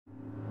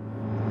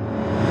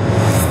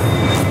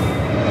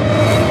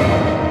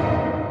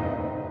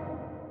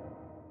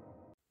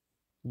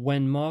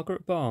When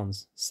Margaret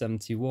Barnes,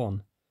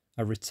 71,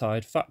 a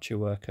retired factory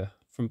worker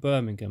from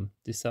Birmingham,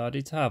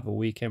 decided to have a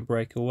weekend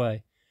break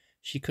away,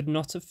 she could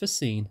not have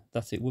foreseen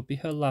that it would be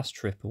her last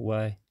trip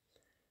away.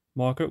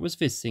 Margaret was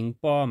visiting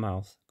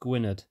Barmouth,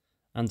 Gwynedd,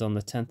 and on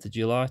the 10th of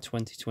July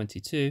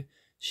 2022,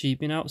 she'd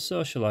been out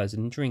socialising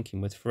and drinking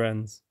with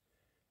friends.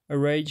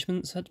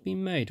 Arrangements had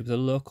been made with a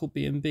local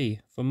B&B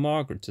for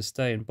Margaret to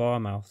stay in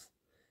Barmouth.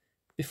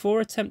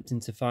 Before attempting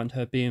to find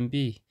her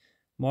B&B,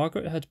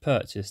 Margaret had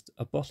purchased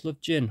a bottle of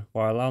gin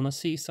while on a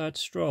seaside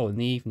stroll in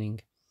the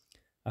evening,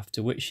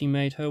 after which she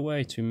made her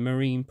way to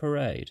Marine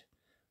Parade,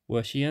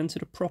 where she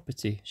entered a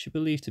property she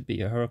believed to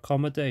be her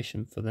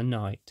accommodation for the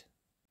night.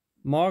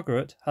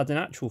 Margaret had in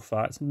actual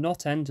fact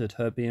not entered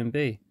her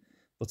B&B,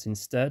 but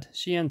instead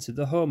she entered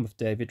the home of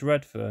David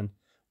Redfern,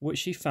 which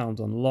she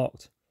found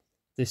unlocked.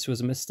 This was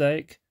a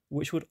mistake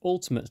which would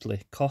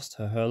ultimately cost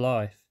her her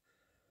life.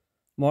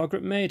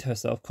 Margaret made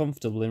herself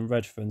comfortable in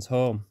Redfern's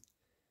home,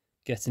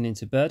 getting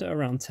into bed at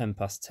around 10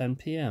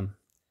 p.m.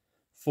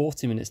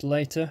 40 minutes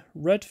later,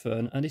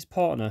 Redfern and his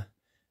partner,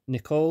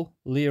 Nicole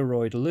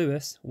Leroyd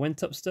Lewis,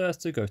 went upstairs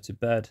to go to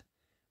bed.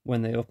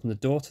 When they opened the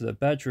door to their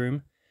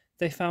bedroom,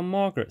 they found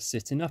Margaret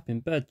sitting up in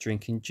bed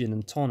drinking gin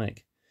and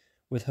tonic,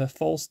 with her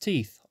false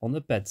teeth on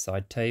the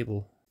bedside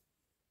table.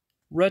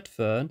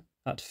 Redfern,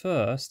 at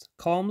first,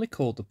 calmly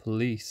called the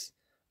police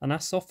and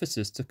asked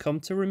officers to come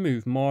to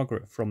remove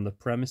Margaret from the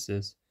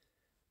premises.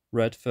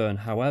 Redfern,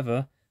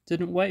 however,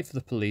 didn't wait for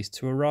the police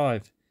to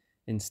arrive.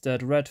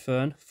 Instead,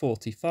 Redfern,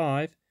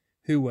 45,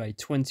 who weighed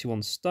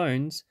 21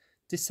 stones,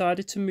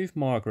 decided to move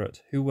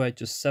Margaret, who weighed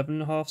just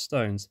 7.5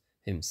 stones,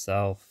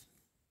 himself.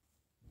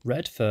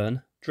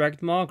 Redfern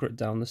dragged Margaret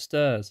down the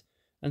stairs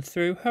and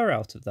threw her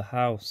out of the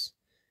house.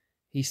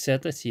 He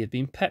said that he had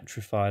been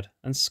petrified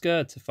and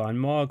scared to find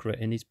Margaret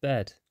in his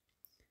bed.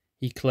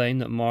 He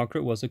claimed that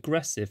Margaret was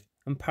aggressive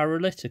and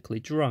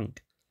paralytically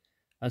drunk.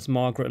 As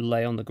Margaret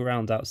lay on the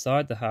ground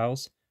outside the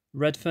house,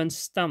 Redfern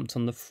stamped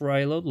on the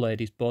frail old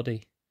lady's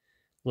body,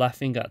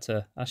 laughing at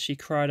her as she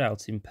cried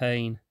out in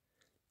pain.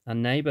 A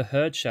neighbour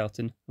heard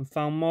shouting and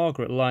found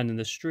Margaret lying in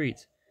the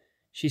street.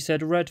 She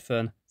said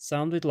Redfern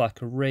sounded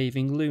like a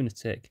raving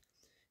lunatic.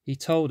 He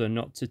told her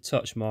not to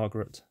touch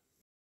Margaret.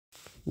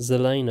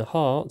 Zelena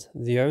Hart,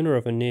 the owner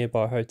of a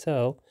nearby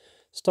hotel,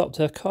 stopped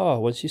her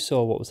car when she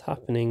saw what was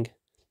happening.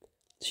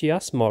 She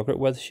asked Margaret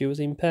whether she was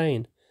in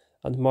pain,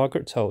 and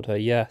Margaret told her,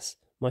 "Yes,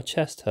 my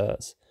chest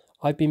hurts.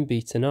 I've been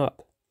beaten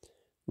up."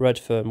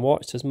 Redfern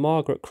watched as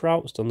Margaret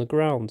crouched on the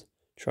ground,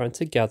 trying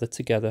to gather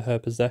together her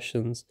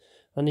possessions,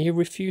 and he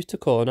refused to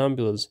call an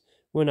ambulance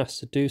when asked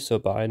to do so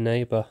by a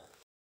neighbour.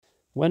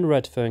 When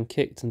Redfern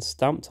kicked and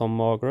stamped on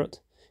Margaret,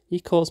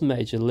 he caused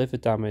major liver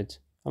damage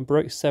and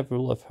broke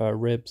several of her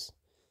ribs.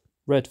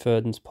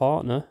 Redfern's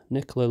partner,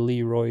 Nicola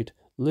Leroyd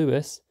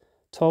Lewis,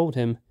 told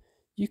him,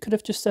 "You could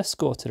have just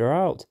escorted her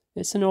out.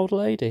 It's an old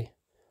lady."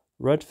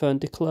 Redfern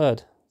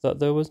declared that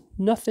there was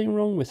nothing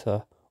wrong with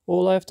her.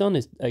 "All I have done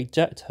is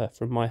eject her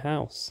from my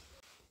house."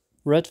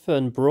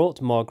 Redfern brought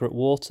Margaret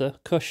water,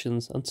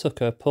 cushions, and took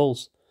her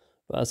pulse,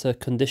 but as her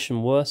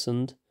condition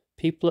worsened,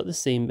 people at the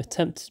scene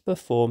attempted to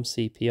perform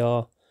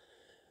CPR.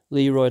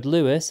 Leroyd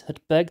Lewis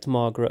had begged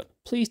Margaret,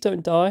 "Please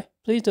don't die,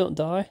 please don't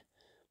die,"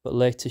 but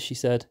later she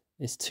said,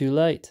 "It's too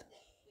late."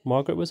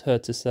 Margaret was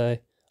heard to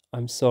say,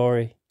 "I'm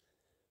sorry."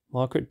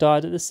 Margaret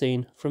died at the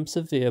scene from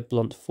severe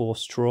blunt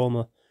force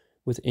trauma,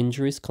 with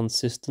injuries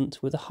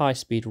consistent with a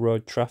high-speed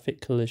road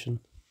traffic collision.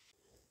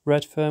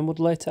 Redfern would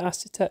later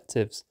ask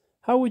detectives,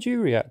 "How would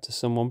you react to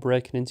someone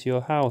breaking into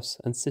your house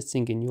and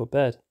sitting in your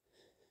bed?"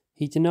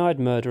 He denied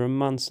murder and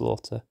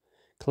manslaughter,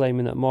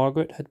 claiming that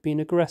Margaret had been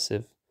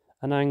aggressive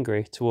and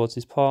angry towards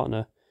his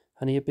partner,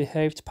 and he had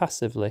behaved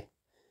passively.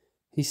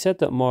 He said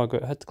that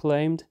Margaret had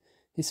claimed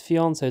his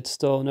fiancée had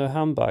stolen her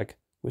handbag,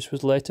 which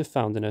was later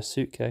found in her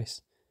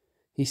suitcase.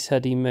 He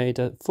said he made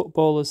a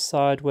footballer's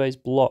sideways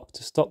block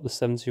to stop the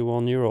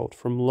 71-year-old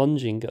from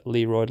lunging at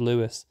Leroyd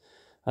Lewis,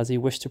 as he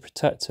wished to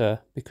protect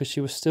her because she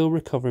was still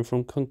recovering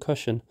from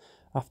concussion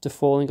after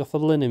falling off a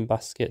linen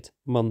basket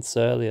months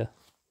earlier.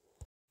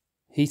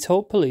 He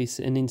told police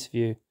in an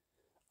interview,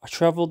 "I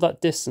travelled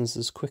that distance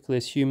as quickly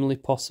as humanly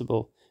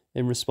possible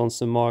in response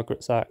to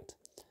Margaret's act.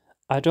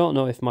 I don't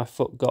know if my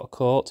foot got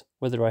caught,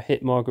 whether I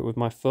hit Margaret with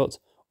my foot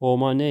or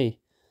my knee.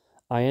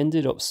 I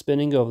ended up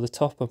spinning over the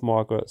top of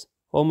Margaret,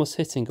 almost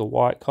hitting a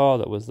white car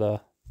that was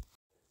there."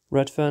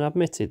 Redfern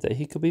admitted that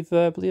he could be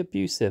verbally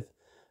abusive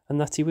and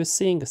that he was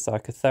seeing a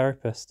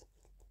psychotherapist.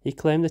 He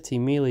claimed that he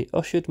merely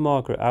ushered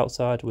Margaret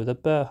outside with a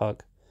bear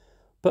hug,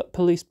 but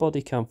police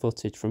body cam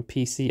footage from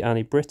PC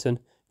Annie Britton,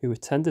 who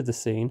attended the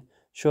scene,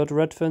 showed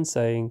Redfern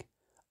saying,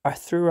 "I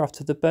threw her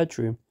out of the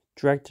bedroom,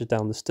 dragged her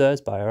down the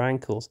stairs by her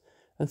ankles,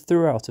 and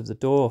threw her out of the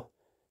door.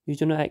 You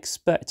do not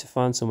expect to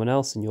find someone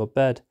else in your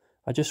bed.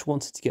 I just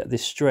wanted to get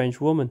this strange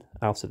woman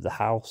out of the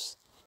house."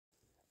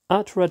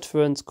 At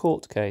Redfern's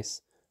court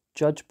case,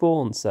 Judge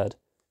Bourne said,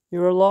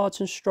 "You're a large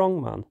and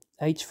strong man,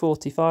 aged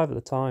 45 at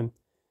the time.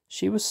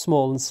 She was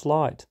small and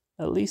slight,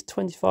 at least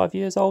 25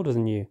 years older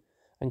than you,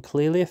 and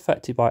clearly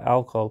affected by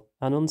alcohol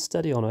and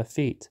unsteady on her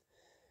feet.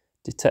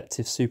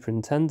 Detective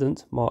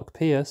Superintendent Mark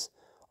Pierce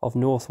of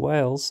North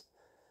Wales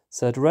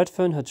said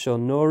Redfern had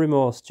shown no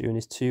remorse during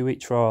his 2-week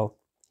trial.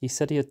 He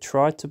said he had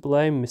tried to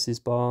blame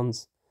Mrs.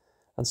 Barnes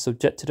and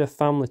subjected her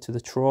family to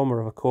the trauma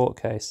of a court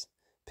case.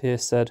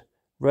 Pierce said,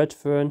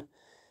 Redfern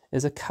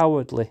is a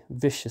cowardly,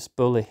 vicious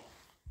bully.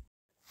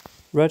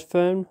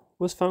 Redfern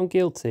was found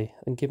guilty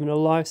and given a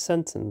life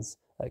sentence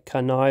at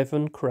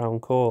Carnarvon Crown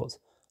Court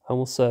and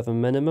will serve a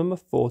minimum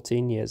of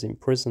 14 years in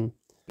prison.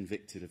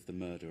 Convicted of the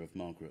murder of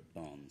Margaret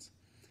Barnes.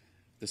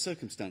 The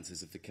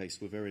circumstances of the case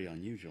were very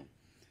unusual.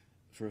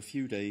 For a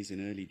few days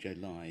in early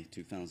July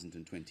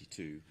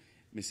 2022,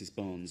 Mrs.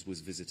 Barnes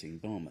was visiting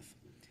Barmouth.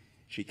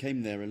 She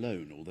came there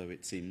alone, although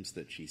it seems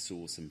that she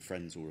saw some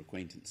friends or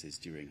acquaintances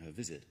during her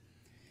visit.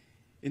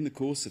 In the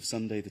course of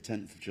Sunday the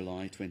 10th of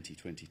July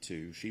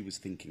 2022, she was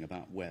thinking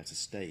about where to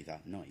stay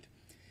that night.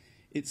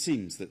 It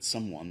seems that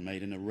someone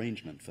made an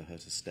arrangement for her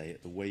to stay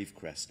at the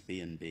Wavecrest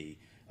B&B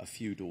a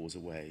few doors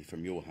away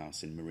from your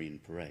house in Marine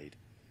Parade.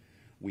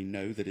 We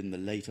know that in the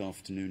late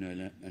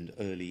afternoon and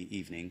early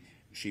evening,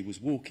 she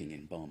was walking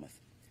in Barmouth.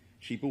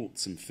 She bought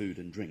some food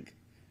and drink.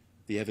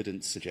 The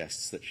evidence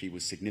suggests that she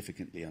was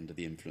significantly under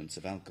the influence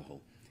of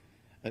alcohol.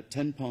 At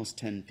 10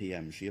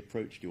 p.m, she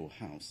approached your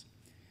house.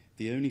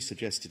 The only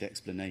suggested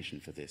explanation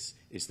for this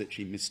is that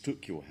she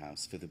mistook your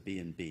house for the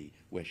B&B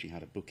where she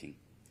had a booking.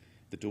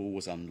 The door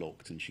was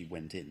unlocked and she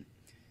went in.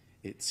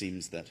 It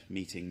seems that,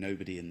 meeting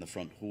nobody in the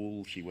front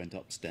hall, she went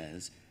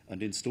upstairs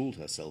and installed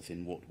herself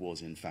in what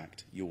was, in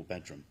fact, your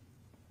bedroom.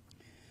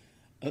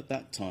 At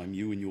that time,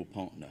 you and your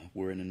partner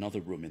were in another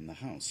room in the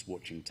house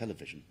watching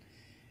television.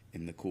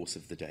 In the course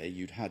of the day,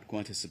 you'd had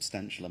quite a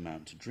substantial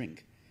amount to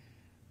drink.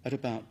 At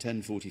about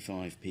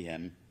 10:45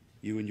 p.m,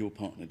 you and your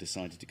partner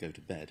decided to go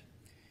to bed.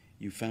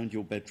 You found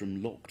your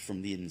bedroom locked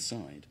from the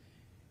inside.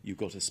 You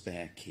got a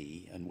spare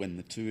key, and when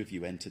the two of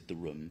you entered the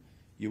room,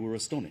 you were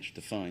astonished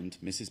to find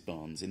Mrs.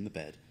 Barnes in the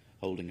bed,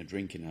 holding a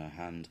drink in her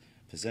hand,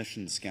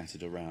 possessions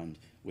scattered around,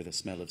 with a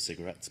smell of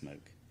cigarette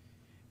smoke.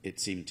 It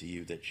seemed to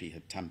you that she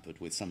had tampered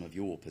with some of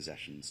your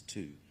possessions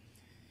too.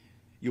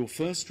 Your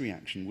first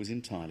reaction was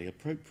entirely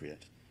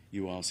appropriate.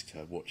 You asked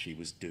her what she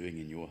was doing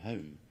in your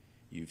home.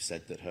 You've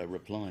said that her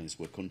replies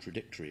were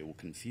contradictory or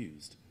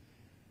confused.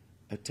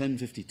 At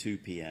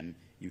 10:52 p.m,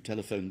 you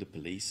telephoned the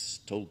police,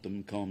 told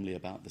them calmly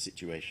about the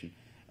situation,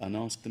 and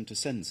asked them to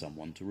send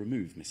someone to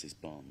remove Mrs.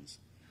 Barnes.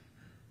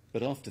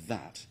 But after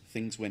that,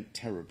 things went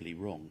terribly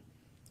wrong.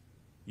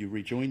 You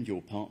rejoined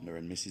your partner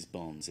and Mrs.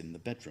 Barnes in the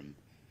bedroom.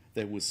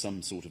 There was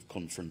some sort of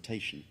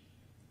confrontation.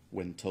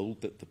 When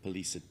told that the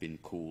police had been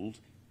called,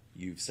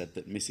 you've said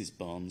that Mrs.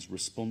 Barnes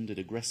responded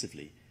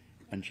aggressively,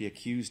 and she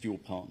accused your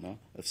partner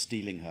of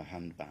stealing her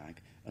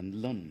handbag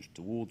and lunged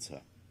towards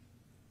her.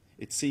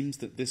 It seems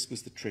that this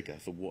was the trigger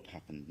for what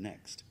happened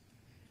next.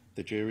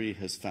 The jury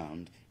has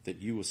found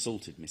that you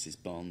assaulted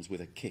Mrs. Barnes with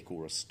a kick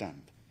or a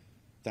stamp.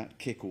 That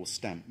kick or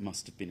stamp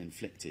must have been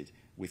inflicted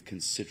with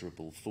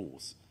considerable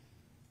force.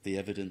 The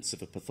evidence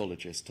of a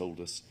pathologist told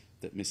us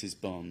that Mrs.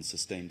 Barnes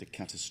sustained a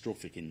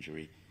catastrophic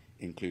injury,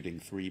 including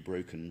 3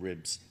 broken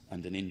ribs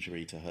and an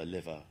injury to her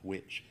liver,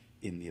 which,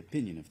 in the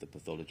opinion of the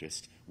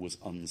pathologist, was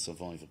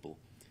unsurvivable.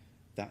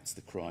 That's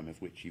the crime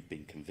of which you've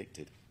been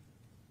convicted.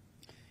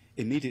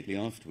 Immediately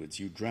afterwards,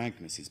 you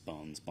dragged Mrs.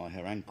 Barnes by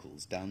her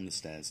ankles down the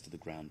stairs to the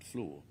ground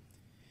floor.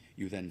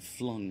 You then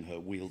flung her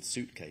wheeled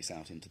suitcase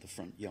out into the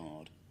front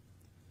yard.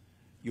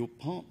 Your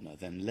partner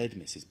then led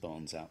Mrs.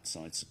 Barnes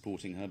outside,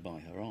 supporting her by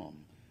her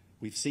arm.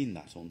 We've seen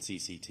that on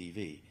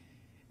CCTV.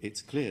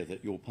 It's clear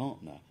that your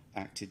partner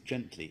acted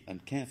gently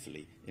and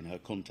carefully in her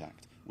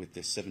contact with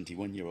this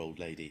 71-year-old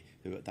lady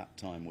who at that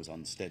time was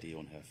unsteady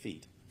on her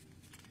feet.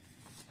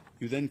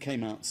 You then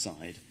came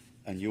outside,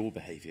 and your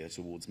behaviour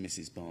towards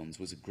Mrs. Barnes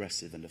was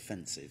aggressive and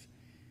offensive.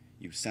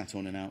 You sat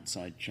on an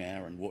outside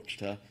chair and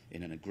watched her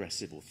in an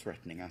aggressive or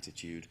threatening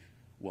attitude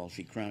while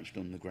she crouched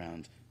on the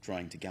ground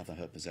trying to gather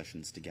her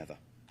possessions together.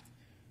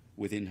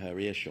 Within her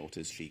earshot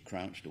as she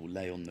crouched or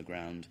lay on the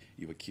ground,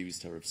 you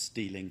accused her of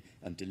stealing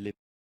and deliberately.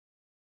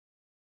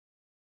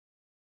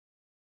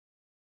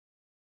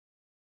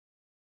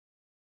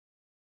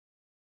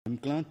 I'm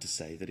glad to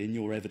say that in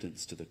your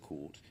evidence to the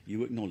court,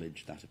 you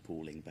acknowledged that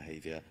appalling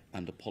behaviour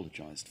and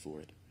apologised for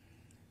it.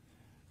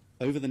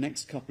 Over the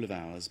next couple of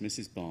hours,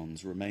 Mrs.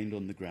 Barnes remained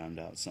on the ground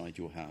outside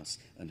your house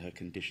and her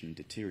condition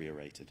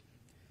deteriorated.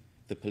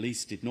 The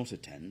police did not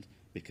attend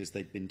because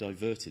they'd been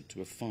diverted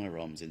to a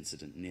firearms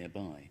incident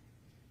nearby.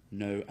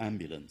 No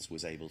ambulance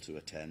was able to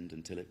attend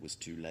until it was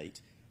too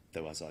late,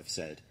 though, as I've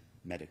said,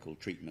 medical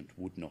treatment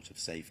would not have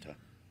saved her.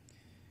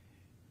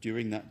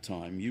 During that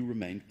time, you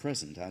remained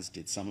present, as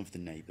did some of the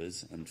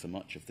neighbours, and for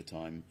much of the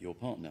time, your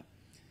partner.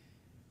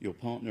 Your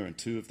partner and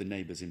 2 of the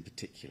neighbours in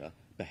particular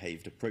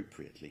behaved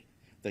appropriately.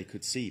 They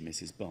could see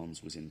Mrs.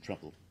 Barnes was in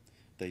trouble.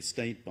 They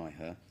stayed by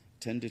her,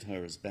 tended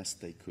her as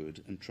best they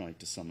could, and tried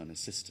to summon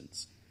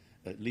assistance.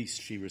 At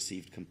least she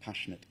received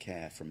compassionate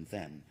care from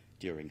them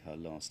during her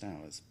last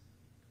hours.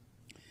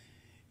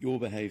 Your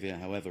behaviour,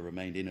 however,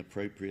 remained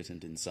inappropriate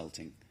and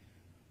insulting.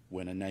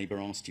 When a neighbour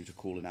asked you to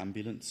call an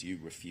ambulance, you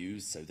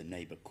refused, so the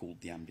neighbour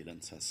called the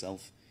ambulance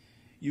herself.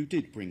 You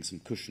did bring some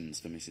cushions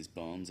for Mrs.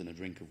 Barnes and a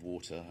drink of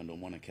water, and on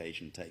one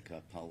occasion take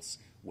her pulse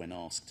when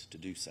asked to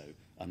do so,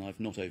 and I've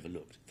not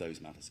overlooked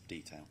those matters of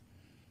detail.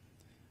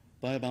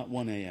 By about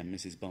 1 a.m,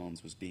 Mrs.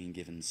 Barnes was being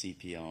given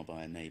CPR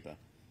by a neighbour.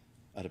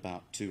 At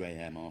about 2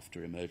 a.m,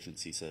 after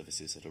emergency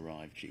services had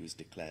arrived, she was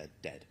declared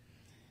dead.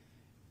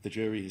 The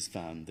jury has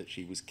found that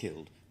she was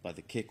killed by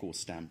the kick or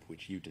stamp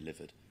which you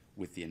delivered,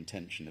 with the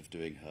intention of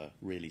doing her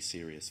really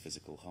serious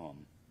physical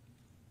harm.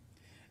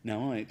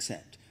 Now, I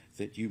accept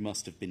that you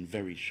must have been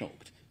very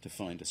shocked to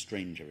find a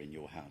stranger in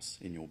your house,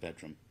 in your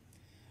bedroom.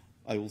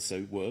 I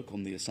also work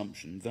on the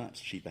assumption that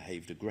she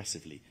behaved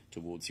aggressively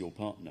towards your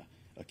partner,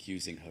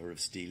 accusing her of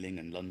stealing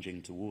and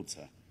lunging towards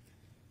her.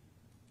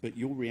 But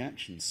your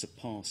reaction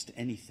surpassed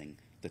anything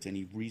that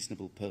any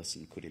reasonable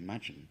person could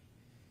imagine.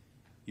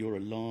 You're a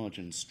large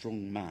and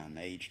strong man,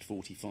 aged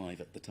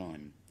 45 at the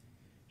time.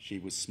 She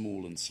was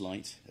small and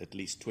slight, at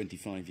least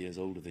 25 years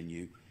older than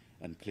you,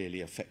 and clearly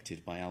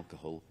affected by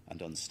alcohol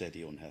and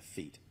unsteady on her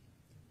feet.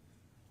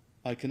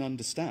 I can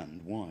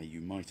understand why you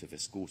might have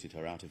escorted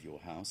her out of your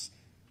house,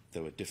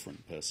 though a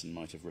different person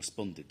might have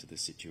responded to the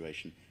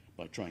situation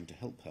by trying to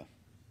help her.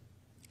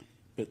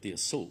 But the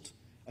assault,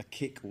 a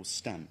kick or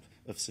stamp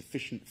of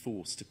sufficient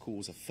force to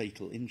cause a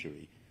fatal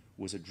injury,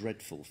 was a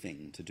dreadful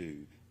thing to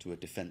do to a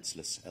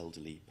defenceless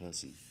elderly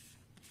person.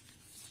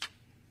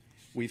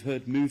 We've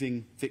heard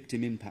moving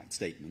victim impact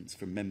statements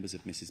from members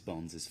of Mrs.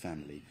 Barnes's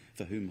family,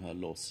 for whom her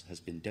loss has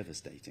been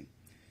devastating.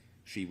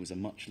 She was a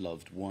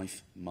much-loved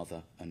wife,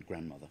 mother and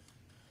grandmother.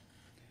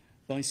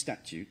 By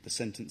statute, the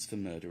sentence for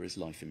murder is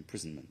life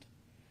imprisonment.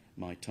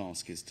 My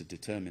task is to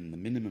determine the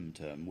minimum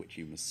term which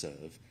you must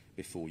serve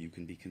before you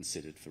can be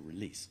considered for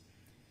release.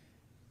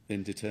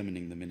 In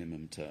determining the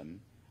minimum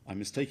term, I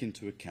must take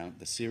into account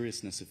the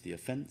seriousness of the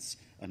offence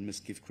and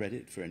must give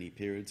credit for any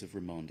periods of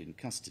remand in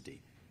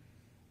custody.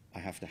 I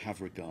have to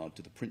have regard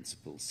to the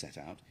principles set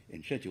out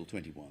in Schedule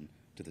 21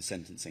 to the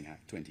Sentencing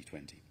Act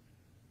 2020.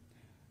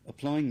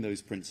 Applying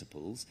those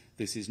principles,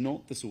 this is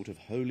not the sort of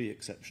wholly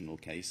exceptional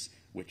case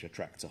which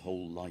attracts a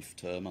whole life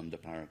term under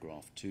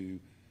paragraph 2,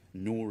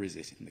 nor is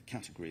it in the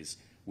categories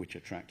which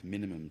attract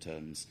minimum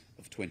terms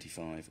of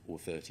 25 or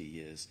 30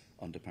 years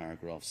under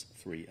paragraphs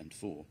 3 and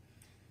 4.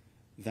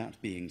 That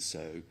being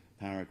so,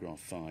 paragraph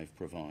 5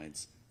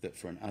 provides that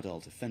for an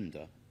adult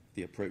offender,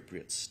 the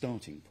appropriate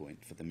starting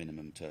point for the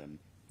minimum term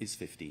is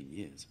 15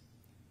 years.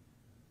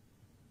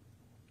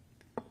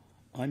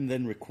 I'm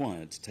then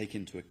required to take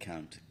into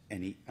account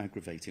any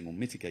aggravating or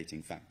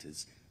mitigating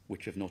factors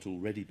which have not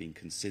already been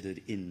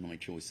considered in my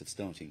choice of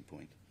starting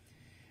point.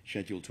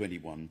 Schedule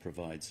 21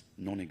 provides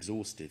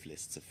non-exhaustive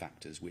lists of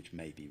factors which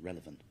may be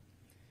relevant.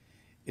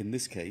 In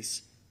this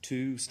case,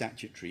 2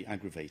 statutory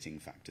aggravating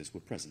factors were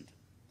present.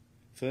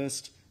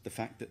 First, the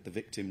fact that the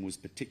victim was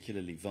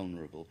particularly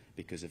vulnerable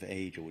because of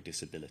age or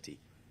disability.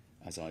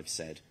 As I've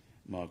said,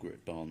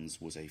 Margaret Barnes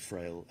was a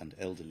frail and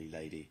elderly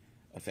lady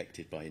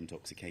affected by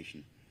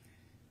intoxication.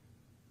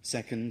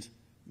 Second,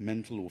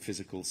 mental or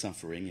physical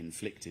suffering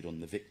inflicted on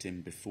the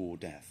victim before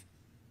death.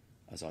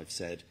 As I've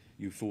said,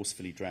 you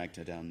forcefully dragged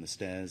her down the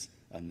stairs,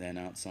 and then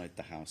outside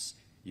the house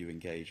you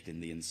engaged in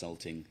the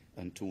insulting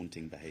and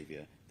taunting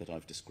behaviour that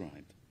I've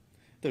described.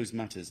 Those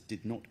matters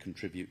did not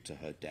contribute to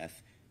her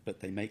death,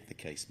 but they make the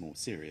case more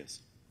serious.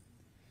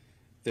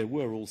 There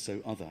were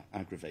also other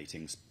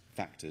aggravating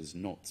factors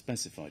not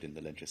specified in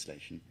the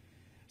legislation,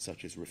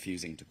 such as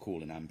refusing to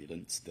call an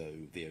ambulance,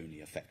 though the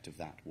only effect of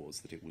that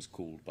was that it was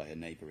called by a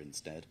neighbour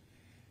instead,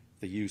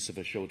 the use of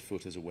a shod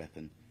foot as a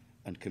weapon,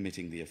 and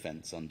committing the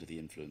offence under the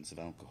influence of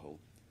alcohol,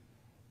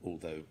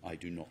 although I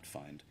do not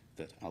find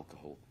that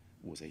alcohol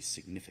was a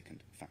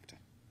significant factor.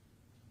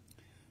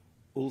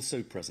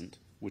 Also present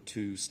were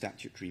 2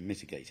 statutory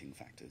mitigating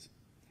factors.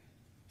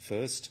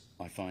 First,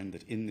 I find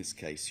that in this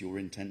case your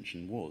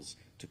intention was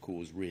to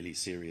cause really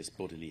serious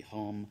bodily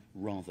harm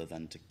rather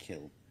than to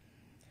kill.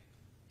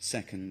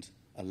 Second,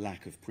 a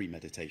lack of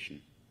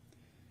premeditation.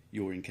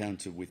 Your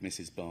encounter with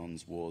Mrs.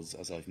 Barnes was,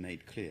 as I've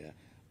made clear,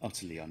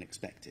 utterly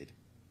unexpected.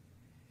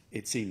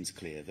 It seems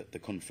clear that the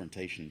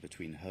confrontation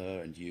between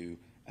her and you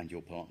and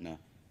your partner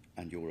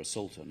and your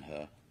assault on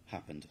her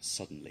happened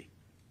suddenly.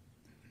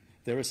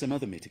 There are some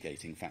other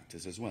mitigating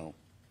factors as well.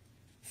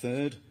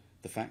 Third,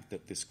 the fact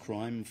that this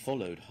crime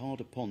followed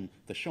hard upon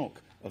the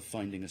shock of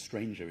finding a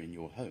stranger in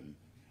your home,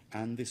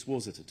 and this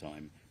was at a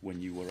time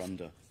when you were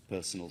under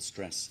personal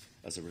stress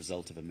as a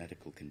result of a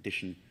medical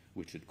condition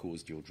which had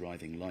caused your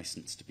driving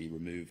licence to be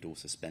removed or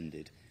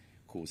suspended,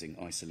 causing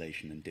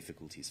isolation and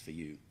difficulties for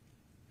you.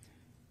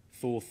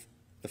 Fourth,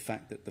 the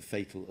fact that the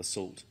fatal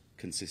assault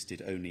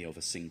consisted only of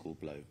a single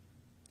blow.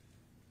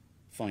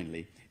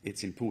 Finally,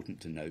 it's important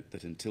to note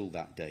that until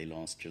that day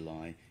last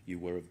July, you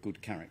were of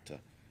good character,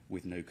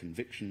 with no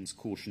convictions,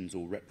 cautions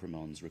or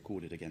reprimands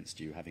recorded against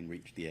you having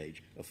reached the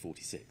age of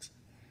 46.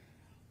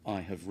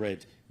 I have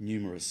read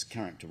numerous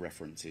character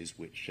references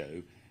which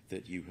show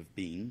that you have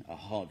been a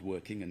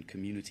hard-working and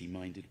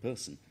community-minded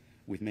person,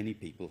 with many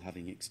people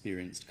having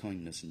experienced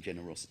kindness and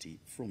generosity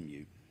from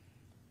you.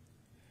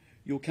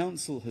 Your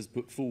counsel has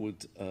put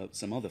forward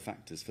some other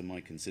factors for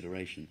my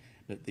consideration,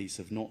 but these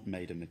have not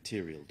made a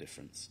material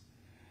difference.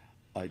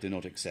 I do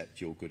not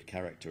accept your good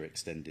character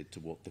extended to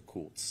what the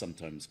courts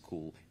sometimes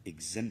call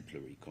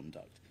exemplary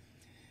conduct.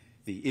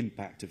 The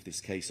impact of this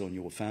case on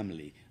your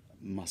family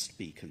must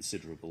be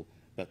considerable,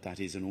 but that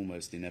is an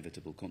almost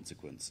inevitable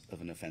consequence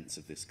of an offence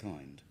of this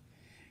kind.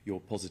 Your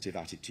positive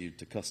attitude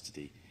to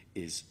custody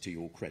is to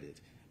your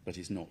credit, but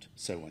is not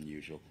so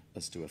unusual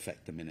as to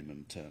affect the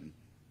minimum term.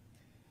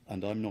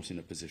 And I'm not in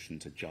a position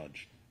to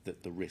judge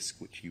that the risk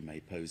which you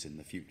may pose in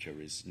the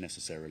future is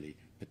necessarily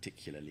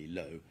particularly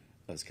low,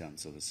 as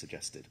counsel has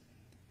suggested.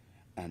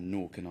 And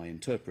nor can I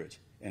interpret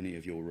any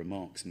of your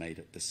remarks made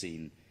at the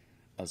scene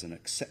as an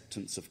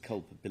acceptance of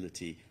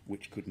culpability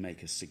which could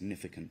make a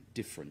significant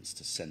difference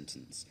to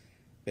sentence,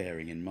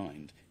 bearing in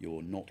mind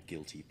your not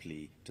guilty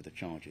plea to the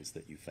charges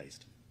that you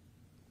faced.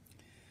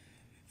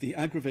 The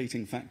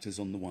aggravating factors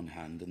on the one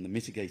hand and the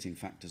mitigating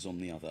factors on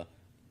the other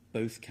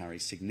both carry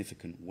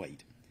significant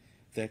weight.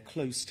 They're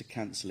close to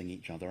cancelling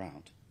each other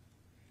out.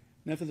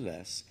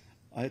 Nevertheless,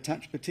 I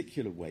attach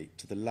particular weight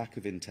to the lack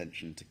of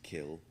intention to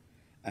kill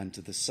and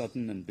to the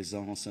sudden and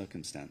bizarre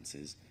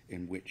circumstances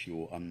in which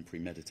your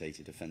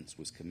unpremeditated offence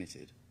was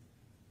committed.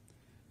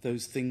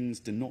 Those things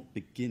do not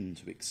begin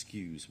to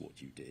excuse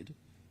what you did.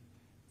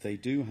 They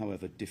do,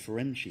 however,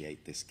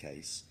 differentiate this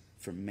case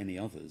from many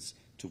others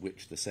to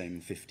which the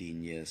same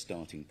 15-year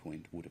starting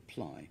point would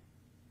apply.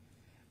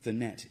 The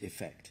net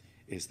effect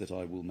is that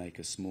I will make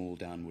a small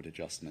downward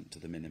adjustment to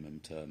the minimum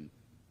term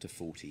to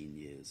 14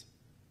 years.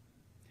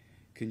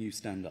 Can you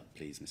stand up,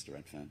 please, Mr.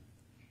 Redfern?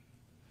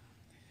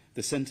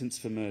 The sentence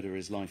for murder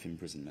is life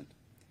imprisonment.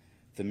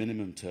 The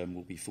minimum term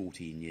will be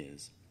 14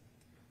 years.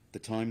 The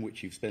time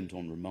which you've spent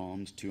on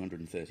remand,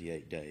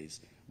 238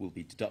 days, will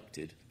be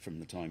deducted from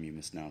the time you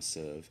must now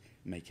serve,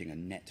 making a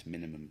net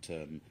minimum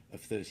term of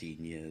 13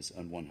 years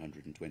and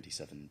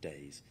 127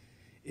 days.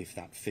 If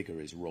that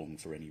figure is wrong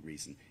for any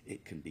reason,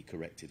 it can be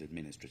corrected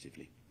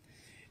administratively.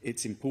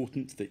 It's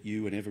important that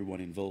you and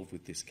everyone involved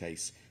with this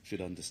case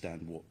should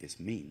understand what this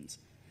means.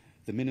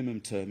 The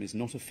minimum term is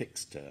not a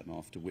fixed term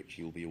after which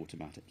you'll be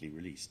automatically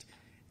released.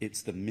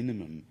 It's the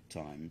minimum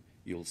time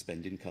you'll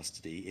spend in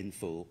custody in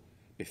full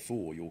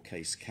before your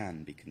case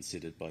can be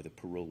considered by the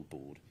parole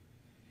board.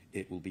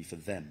 It will be for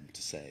them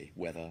to say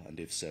whether, and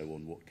if so,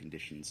 on what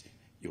conditions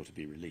you're to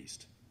be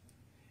released.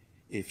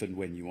 If and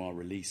when you are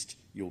released,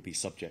 you'll be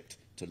subject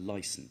to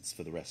licence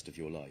for the rest of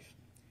your life.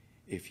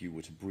 If you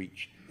were to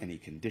breach any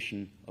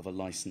condition of a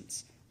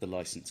licence, the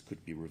licence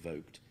could be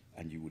revoked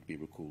and you would be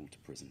recalled to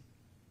prison.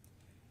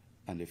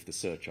 And if the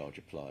surcharge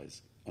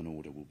applies, an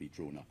order will be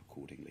drawn up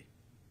accordingly.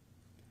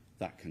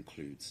 That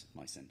concludes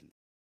my sentence.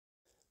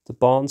 The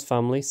Barnes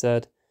family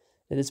said,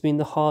 "It has been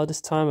the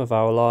hardest time of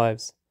our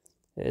lives.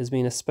 It has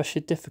been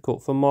especially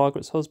difficult for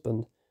Margaret's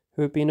husband,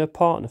 who had been her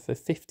partner for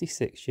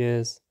 56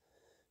 years.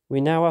 We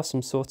now have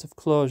some sort of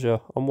closure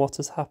on what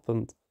has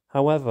happened.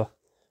 However,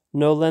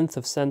 no length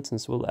of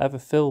sentence will ever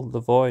fill the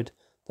void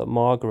that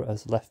Margaret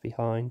has left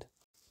behind."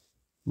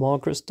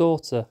 Margaret's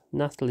daughter,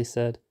 Natalie,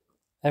 said,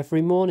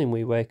 "Every morning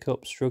we wake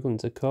up struggling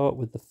to cope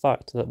with the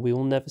fact that we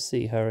will never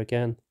see her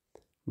again.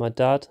 My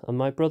dad and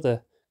my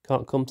brother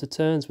can't come to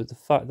terms with the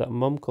fact that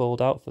Mum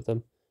called out for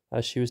them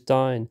as she was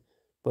dying,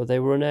 but they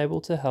were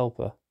unable to help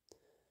her.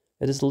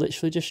 It has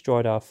literally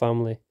destroyed our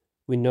family.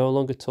 We no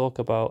longer talk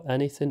about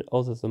anything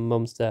other than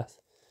Mum's death.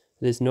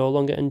 It is no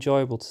longer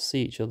enjoyable to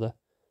see each other.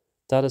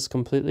 Dad has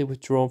completely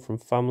withdrawn from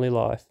family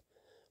life.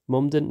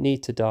 Mum didn't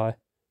need to die.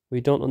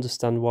 We don't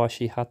understand why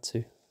she had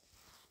to."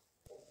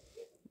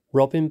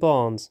 Robin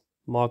Barnes,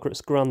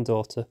 Margaret's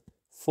granddaughter,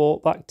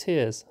 fought back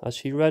tears as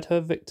she read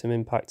her victim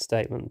impact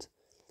statement.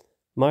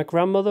 "My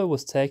grandmother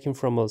was taken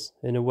from us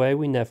in a way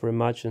we never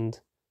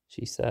imagined,"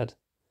 she said.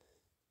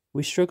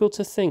 "We struggle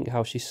to think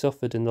how she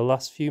suffered in the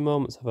last few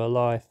moments of her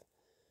life.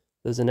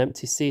 There's an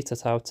empty seat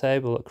at our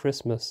table at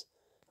Christmas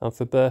and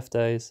for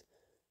birthdays.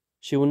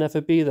 She will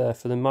never be there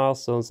for the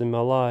milestones in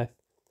my life.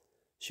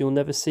 She will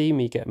never see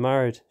me get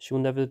married. She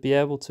will never be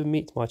able to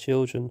meet my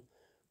children.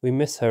 We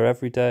miss her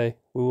every day.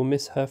 We will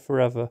miss her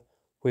forever.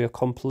 We are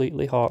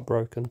completely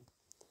heartbroken."